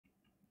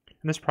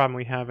In this problem,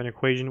 we have an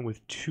equation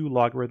with two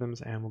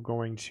logarithms, and we're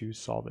going to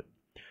solve it.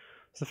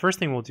 So the first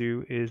thing we'll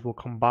do is we'll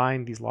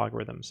combine these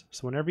logarithms.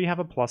 So whenever you have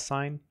a plus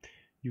sign,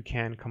 you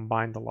can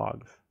combine the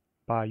logs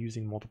by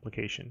using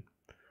multiplication.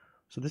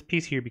 So this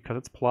piece here, because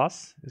it's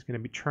plus, is going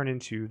to be turned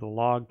into the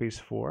log base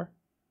 4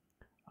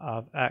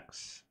 of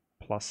x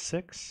plus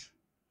 6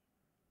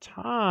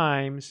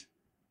 times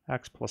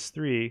x plus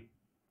 3,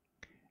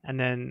 and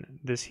then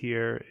this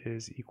here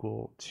is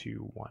equal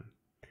to 1.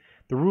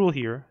 The rule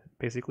here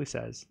basically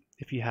says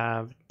if you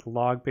have the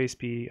log base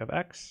b of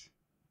x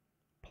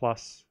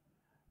plus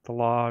the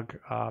log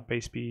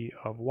base b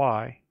of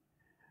y,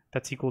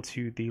 that's equal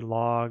to the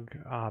log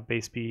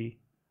base b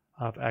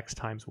of x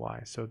times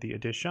y. So the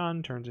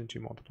addition turns into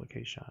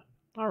multiplication.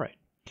 All right.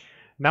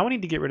 Now we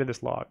need to get rid of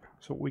this log.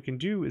 So what we can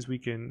do is we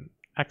can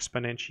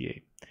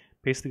exponentiate.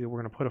 Basically, we're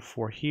going to put a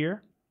 4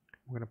 here.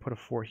 We're going to put a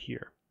 4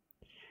 here.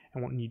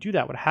 And when you do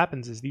that, what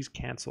happens is these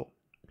cancel.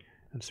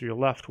 And so you're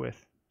left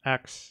with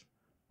x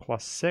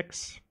plus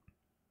 6,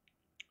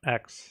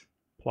 x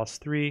plus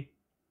 3.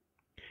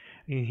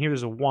 And here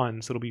there's a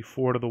 1, so it'll be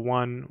 4 to the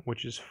 1,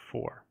 which is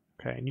 4.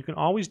 Okay, and you can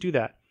always do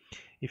that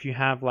if you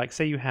have, like,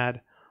 say you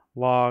had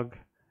log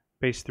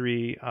base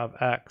 3 of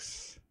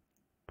x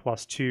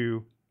plus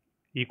 2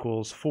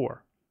 equals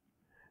 4.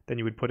 Then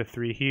you would put a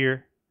 3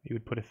 here, you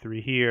would put a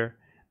 3 here,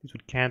 these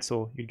would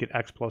cancel, you'd get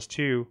x plus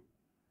 2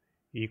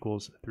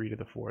 equals 3 to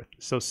the 4th.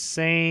 So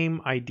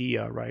same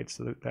idea, right?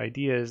 So the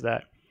idea is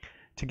that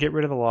to get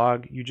rid of the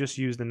log, you just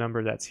use the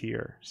number that's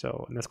here.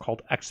 So, and that's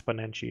called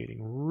exponentiating.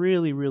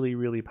 Really, really,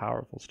 really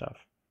powerful stuff.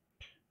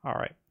 All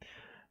right.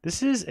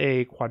 This is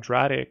a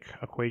quadratic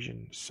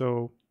equation.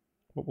 So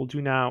what we'll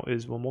do now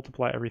is we'll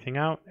multiply everything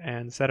out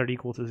and set it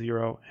equal to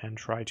 0 and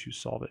try to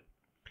solve it.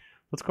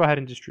 Let's go ahead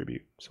and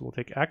distribute. So we'll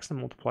take x and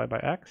multiply by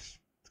x.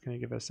 It's going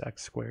to give us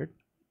x squared.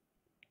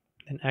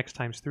 And x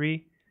times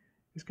 3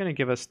 is going to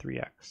give us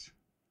 3x.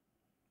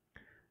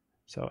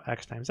 So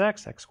x times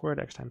x squared,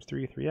 x times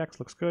 3, 3x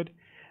looks good.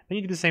 Then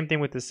you do the same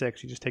thing with the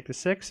 6. You just take the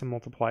 6 and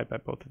multiply it by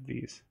both of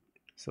these.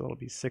 So it'll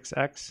be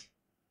 6x,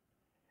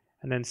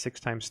 and then 6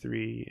 times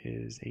 3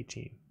 is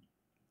 18.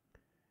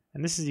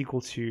 And this is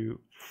equal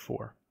to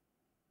 4.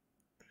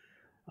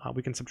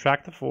 We can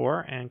subtract the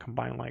 4 and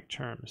combine like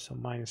terms. So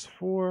minus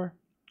 4,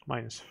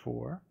 minus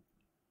 4.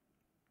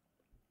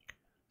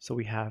 So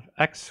we have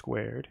x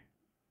squared.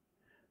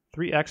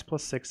 3x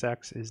plus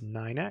 6x is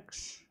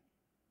 9x.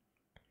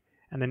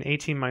 And then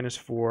 18 minus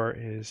 4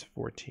 is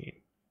 14.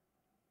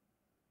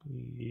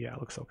 Yeah, it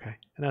looks okay.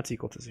 And that's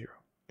equal to 0.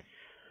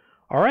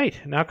 All right,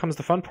 now comes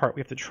the fun part.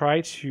 We have to try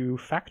to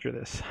factor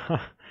this.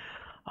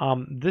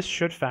 This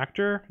should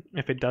factor.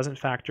 If it doesn't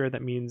factor,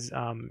 that means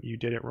you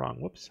did it wrong.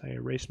 Whoops, I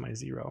erased my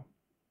 0.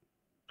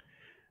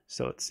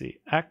 So let's see,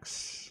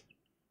 x,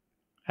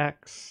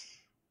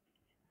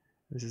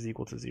 this is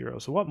equal to 0.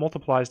 So what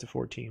multiplies to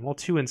 14? Well,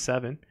 2 and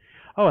 7.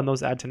 Oh, and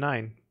those add to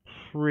 9.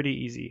 Pretty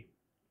easy.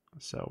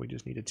 So we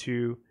just need a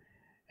 2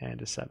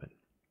 and a 7.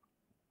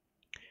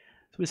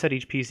 So we set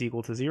each piece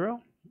equal to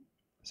 0.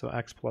 So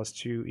x plus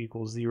 2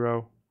 equals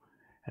 0.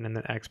 And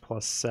then x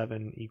plus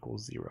 7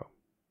 equals 0.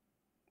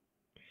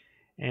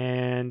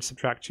 And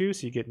subtract 2,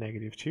 so you get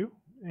negative 2.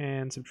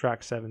 And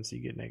subtract 7, so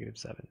you get negative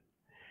 7.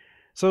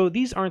 So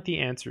these aren't the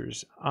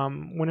answers.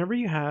 Whenever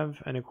you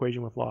have an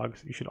equation with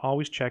logs, you should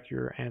always check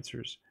your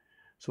answers.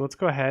 So let's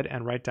go ahead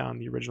and write down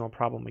the original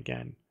problem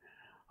again.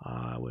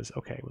 It was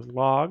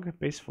log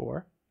base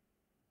 4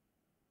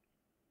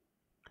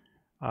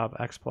 of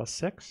x plus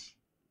 6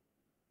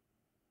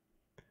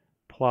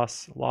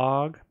 plus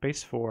log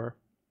base 4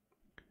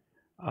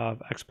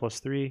 of x plus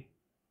 3,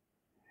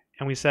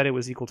 and we said it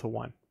was equal to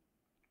 1.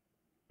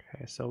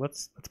 Okay, so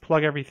let's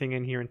plug everything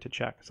in here into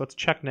check. So let's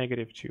check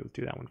negative 2. Let's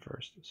do that one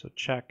first. So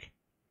check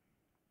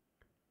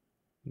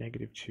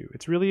negative 2.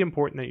 It's really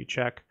important that you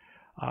check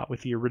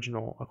with the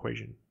original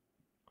equation.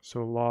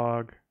 So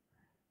log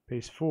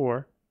base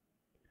 4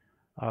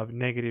 of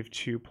negative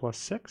 2 plus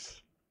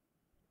 6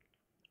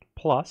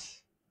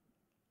 plus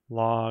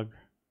log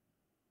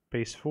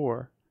base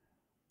 4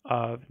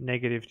 of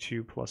negative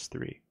 2 plus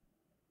 3.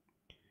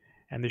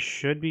 And this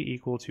should be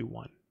equal to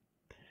 1.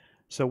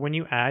 So when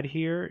you add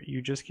here,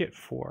 you just get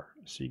 4.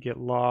 So you get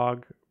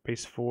log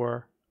base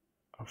 4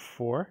 of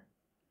 4,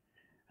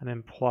 and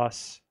then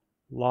plus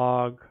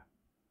log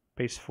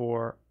base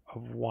 4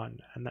 of 1,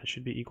 and that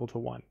should be equal to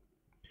 1.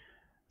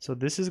 So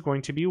this is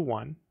going to be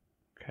 1,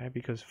 okay,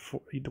 because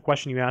the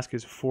question you ask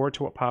is 4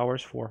 to what power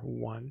is 4?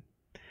 1.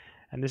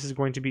 And this is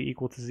going to be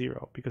equal to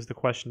 0, because the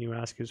question you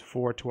ask is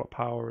 4 to what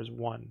power is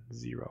 1?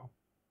 0.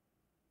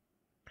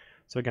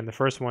 So again, the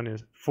first one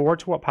is 4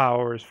 to what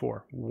power is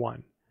 4?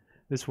 1.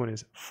 This one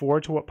is 4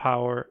 to what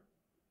power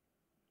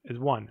is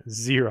 1?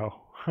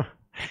 0.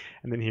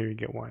 And then here you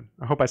get 1.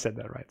 I hope I said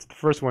that right. So the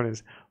first one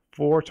is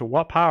 4 to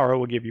what power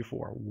will give you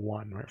 4?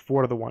 1. Right?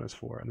 4 to the 1 is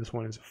 4. And this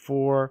one is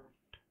 4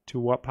 to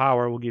what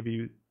power will give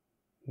you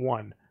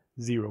 1?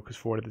 0, because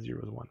 4 to the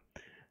 0 is 1.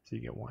 So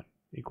you get 1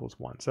 equals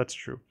 1. So that's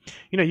true.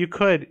 You know, you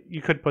could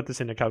put this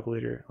in a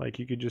calculator. Like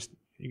you could do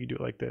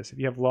it like this. If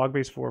you have log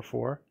base 4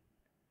 4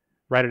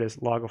 write it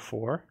as log of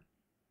 4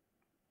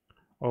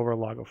 over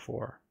log of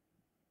 4.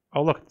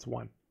 Oh, look, it's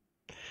 1.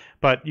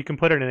 But you can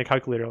put it in a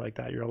calculator like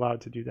that. You're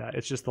allowed to do that.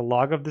 It's just the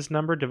log of this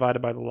number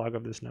divided by the log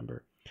of this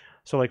number.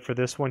 So like for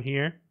this one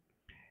here,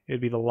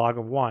 it'd be the log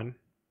of 1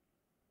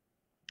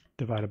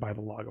 divided by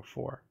the log of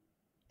 4.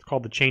 It's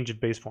called the change of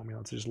base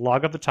formula. It's just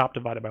log of the top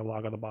divided by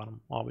log of the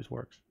bottom. Always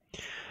works.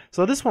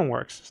 So this one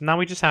works. So now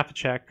we just have to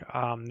check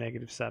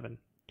 -7.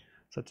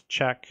 So to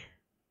check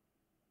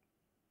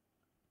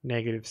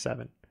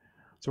 -7.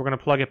 So we're going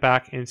to plug it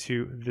back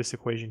into this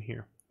equation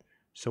here.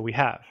 So we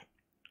have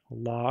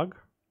log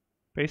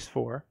base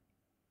 4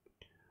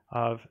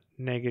 of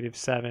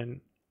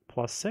 -7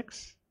 plus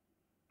 6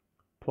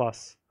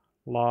 plus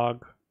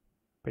log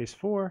base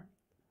 4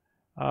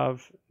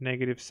 of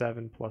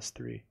 -7 plus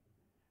 3.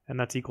 And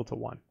that's equal to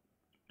 1.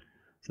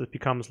 So it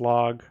becomes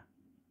log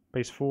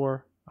base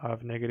 4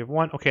 of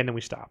 -1. Okay, and then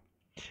we stop.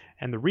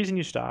 And the reason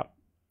you stop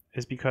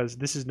is because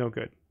this is no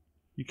good.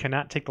 You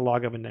cannot take the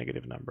log of a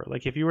negative number.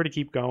 Like if you were to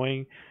keep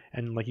going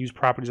and like use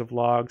properties of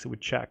logs, it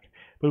would check.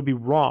 But it would be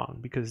wrong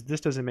because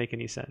this doesn't make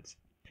any sense.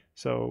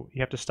 So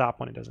you have to stop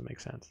when it doesn't make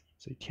sense.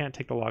 So you can't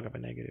take the log of a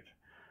negative.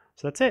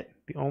 So that's it.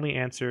 The only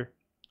answer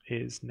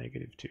is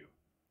 -2.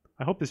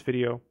 I hope this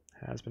video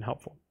has been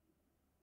helpful.